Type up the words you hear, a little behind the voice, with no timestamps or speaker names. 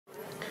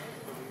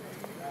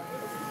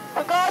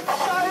For God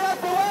so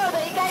loved the world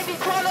that he gave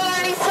his one and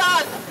only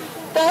Son,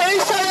 that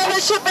whosoever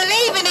should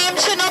believe in him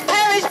should not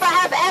perish but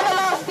have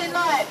everlasting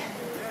life.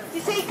 You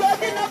see, God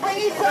did not bring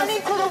his Son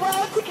into the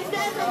world to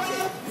condemn the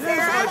world.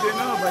 Yes, I do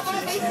know, but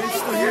she needs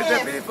to hear the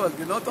people.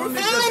 Not only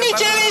how many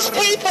Jewish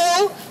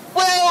people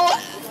will...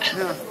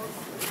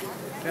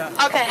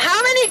 Okay, how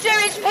many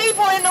Jewish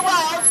people in the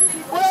world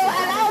will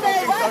allow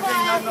their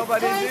rabbis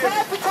to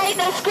interpret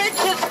their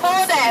scriptures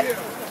for them?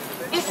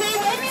 You see,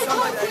 when you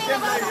talk to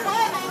them about the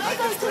Bible, they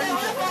go to their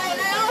rabbi and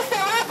they ask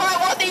their rabbi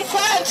what these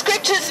certain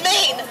scriptures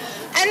mean.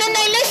 And then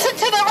they listen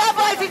to the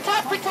rabbi's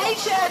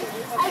interpretation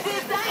as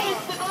if that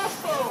is the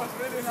gospel.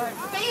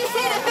 But you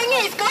see, the thing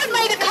is, God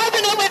made a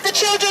covenant with the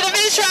children of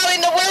Israel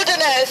in the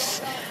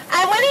wilderness.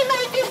 And when he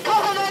made this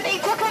covenant,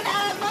 he took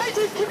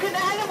Moses took an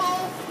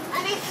animal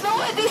and he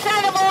slaughtered this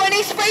animal and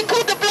he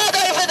sprinkled the blood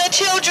over the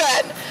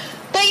children.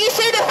 But you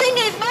see, the thing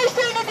is, no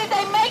sooner did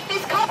they make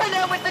this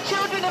covenant with the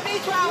children of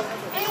Israel,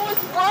 it was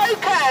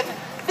broken.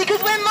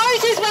 Because when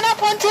Moses went up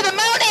onto the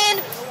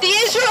mountain, the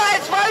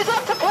Israelites rose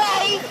up to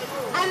pray,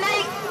 and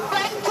they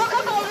took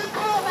a golden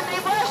calf and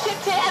they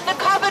worshipped it, and the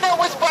covenant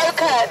was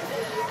broken.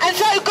 And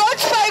so God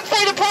spoke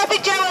through the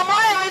prophet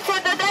Jeremiah and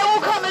said that there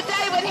will come a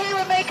day when he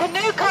will make a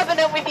new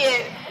covenant with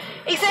you.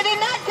 He said in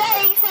that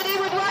day, he said he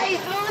would write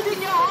his laws in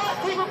your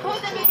hearts, he would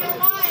put them in your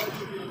minds.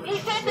 He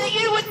said that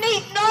you would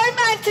need no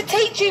man to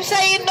teach you,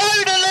 saying, know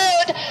the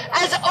Lord,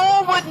 as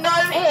all would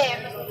know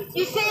him.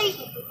 You see,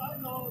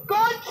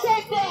 God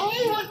said that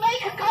he would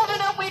make a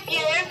covenant with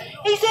you.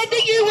 He said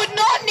that you would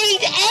not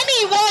need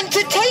anyone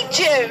to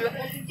teach you.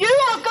 You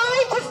are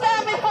going to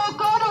stand before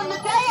God on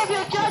the day of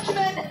your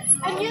judgment,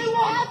 and you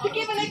will have to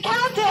give an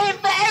account to him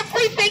for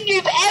everything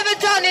you've ever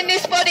done in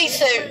this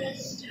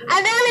bodysuit.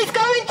 And there is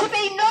going to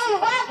be no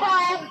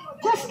rabbi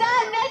to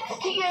stand next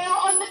to you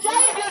on the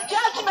day of your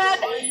judgment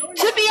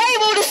to be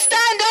able to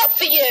stand up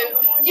for you.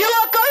 You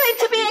are going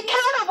to be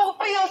accountable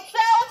for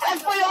yourself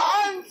and for your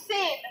own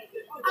sin.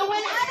 And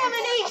when Adam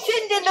and Eve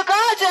sinned in the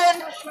garden,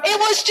 it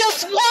was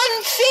just one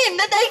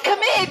sin that they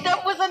committed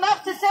that was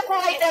enough to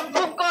separate them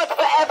from God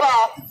forever.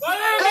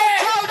 God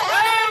told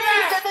Adam and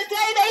Eve that the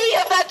day they eat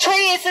of that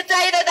tree is the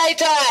day that they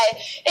die.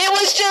 It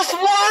was just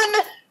one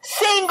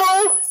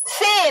single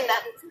sin.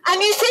 And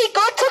you see,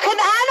 God took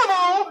an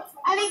animal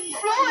and he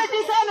slaughtered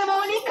this animal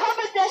and he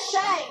covered their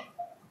shame.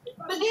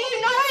 But do you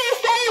notice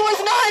that it was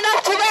not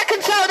enough to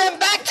reconcile them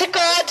back to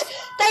God?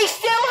 They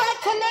still had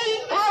to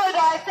leave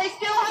paradise. They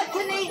still had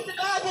to leave the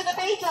Garden of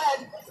Eden.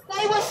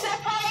 They were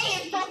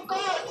separated from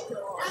God.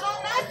 And on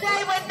that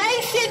day when they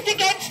sinned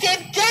against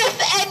him, death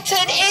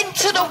entered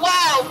into the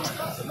world.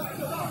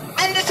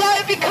 And so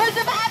because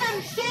of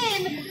Adam's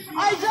sin,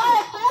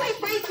 Isaiah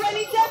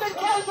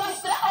 43:27 tells us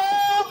that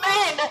all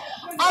men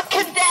are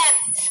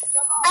condemned.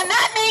 And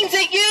that means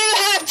that you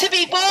have to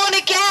be born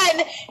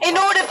again in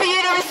order for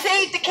you to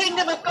receive the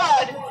kingdom of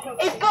God.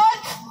 If God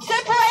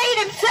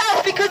separated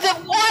himself because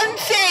of one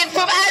sin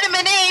from Adam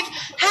and Eve,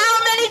 how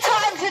many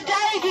times a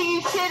day do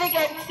you sin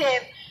against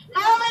him?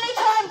 How many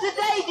times a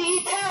day do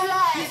you tell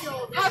lies,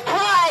 have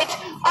pride,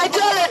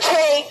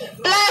 idolatry,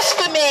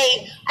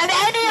 blasphemy, and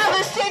any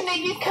other sin that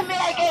you commit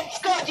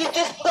against God? You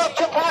just stopped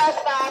your purse,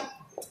 man.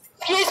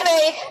 Excuse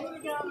me.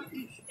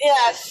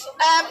 Yes.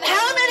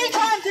 How many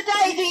times a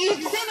day do you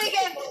sin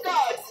against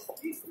God?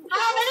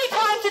 How many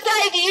times a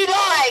day do you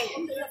lie?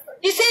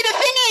 You see, the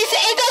thing is,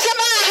 it doesn't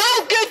matter how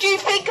good you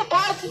think a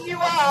person you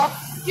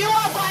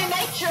are by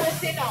nature a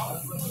sinner.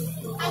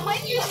 And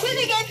when you sin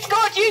against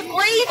God, you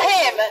grieve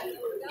him.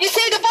 You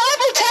see, the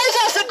Bible tells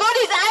us that God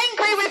is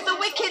angry with the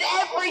wicked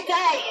every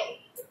day.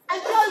 And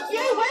so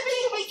you, whether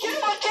you be Jew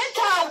or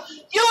Gentile,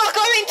 you are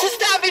going to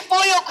stand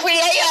before your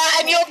Creator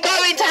and you're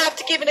going to have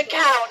to give an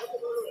account.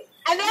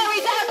 And there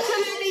is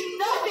absolutely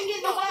nothing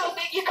in the world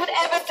that you could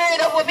ever do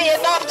that would be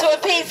enough to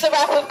appease the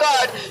wrath of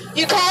God.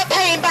 You can't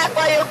pay him back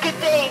by your good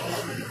deeds.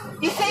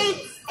 You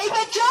see, if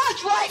a judge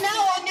right now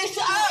on this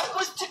earth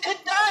was to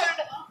condone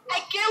a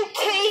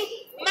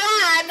guilty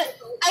man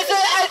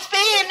as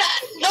being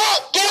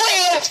not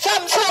guilty of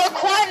some sort of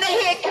crime that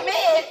he had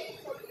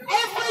committed,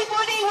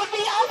 everybody would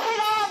be up in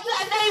arms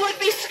and they would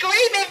be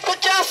screaming for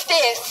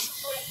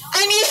justice.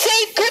 And you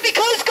see,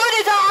 because God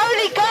is a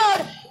holy God,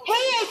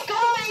 he is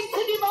going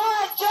to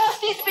demand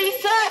justice be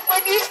served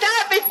when you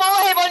stand before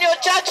him on your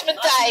judgment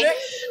day.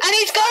 And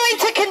he's going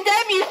to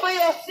condemn you for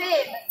your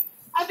sin.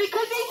 And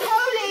because he's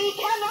holy, he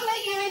cannot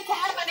let you into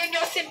heaven in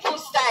your sinful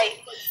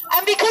state.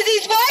 And because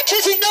he's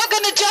righteous, he's not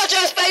going to judge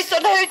us based on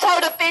who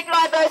told a big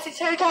lie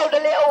versus who told a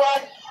little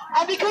one.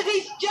 And because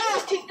he's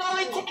just, he's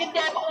going to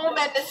condemn all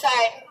men the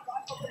same.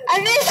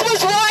 And this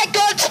was why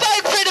God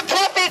spoke through the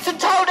prophets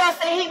and told us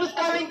that he was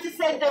going to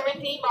send a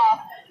Redeemer.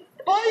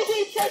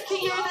 Moses said to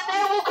you that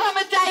there will come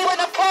a day when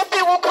a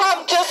prophet will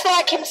come just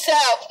like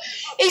himself.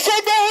 He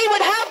said that he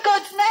would have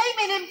God's name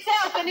in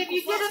himself, and if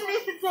you didn't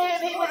listen to him,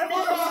 he would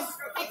never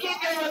forgive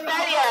your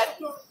rebellion.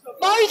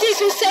 Moses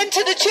was sent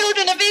to the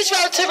children of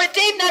Israel to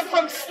redeem them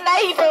from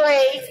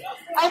slavery.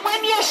 And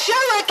when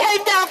Yeshua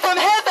came down from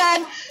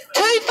heaven,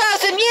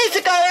 2,000 years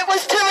ago, it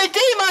was to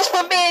redeem us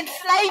from being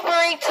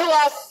slavery to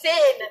our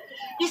sin.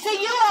 You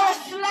see, you are a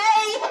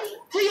slave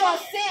to your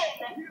sin.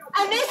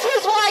 And this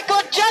was why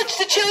God judged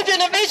the children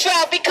of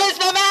Israel, because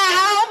no matter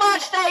how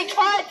much they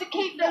tried to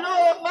keep the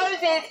law of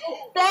Moses,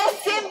 their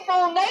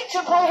sinful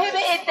nature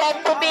prohibited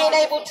them from being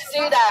able to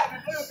do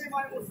that.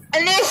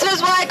 And this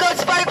was why God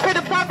spoke through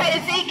the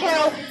prophet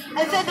Ezekiel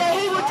and said that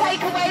he will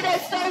take away their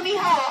stony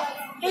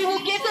heart. He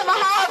will give them a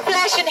heart of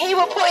flesh, and he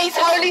will put his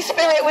Holy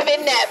Spirit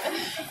within them.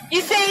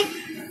 You see,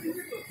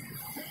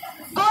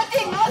 God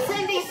did not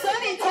send his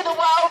son into the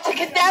world to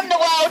condemn the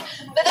world,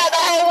 but that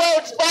the whole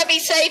world might be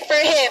saved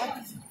through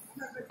him.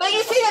 But you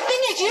see, the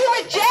thing is, you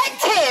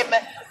reject him.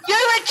 You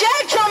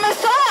reject your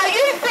Messiah.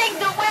 You think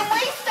that when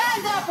we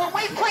stand up and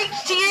we preach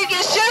to you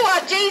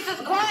Yeshua, Jesus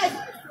Christ,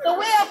 that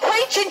we are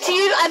preaching to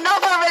you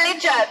another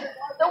religion.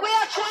 That we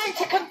are trying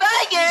to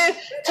convert you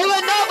to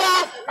another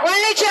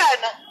religion.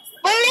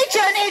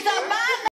 Religion is a man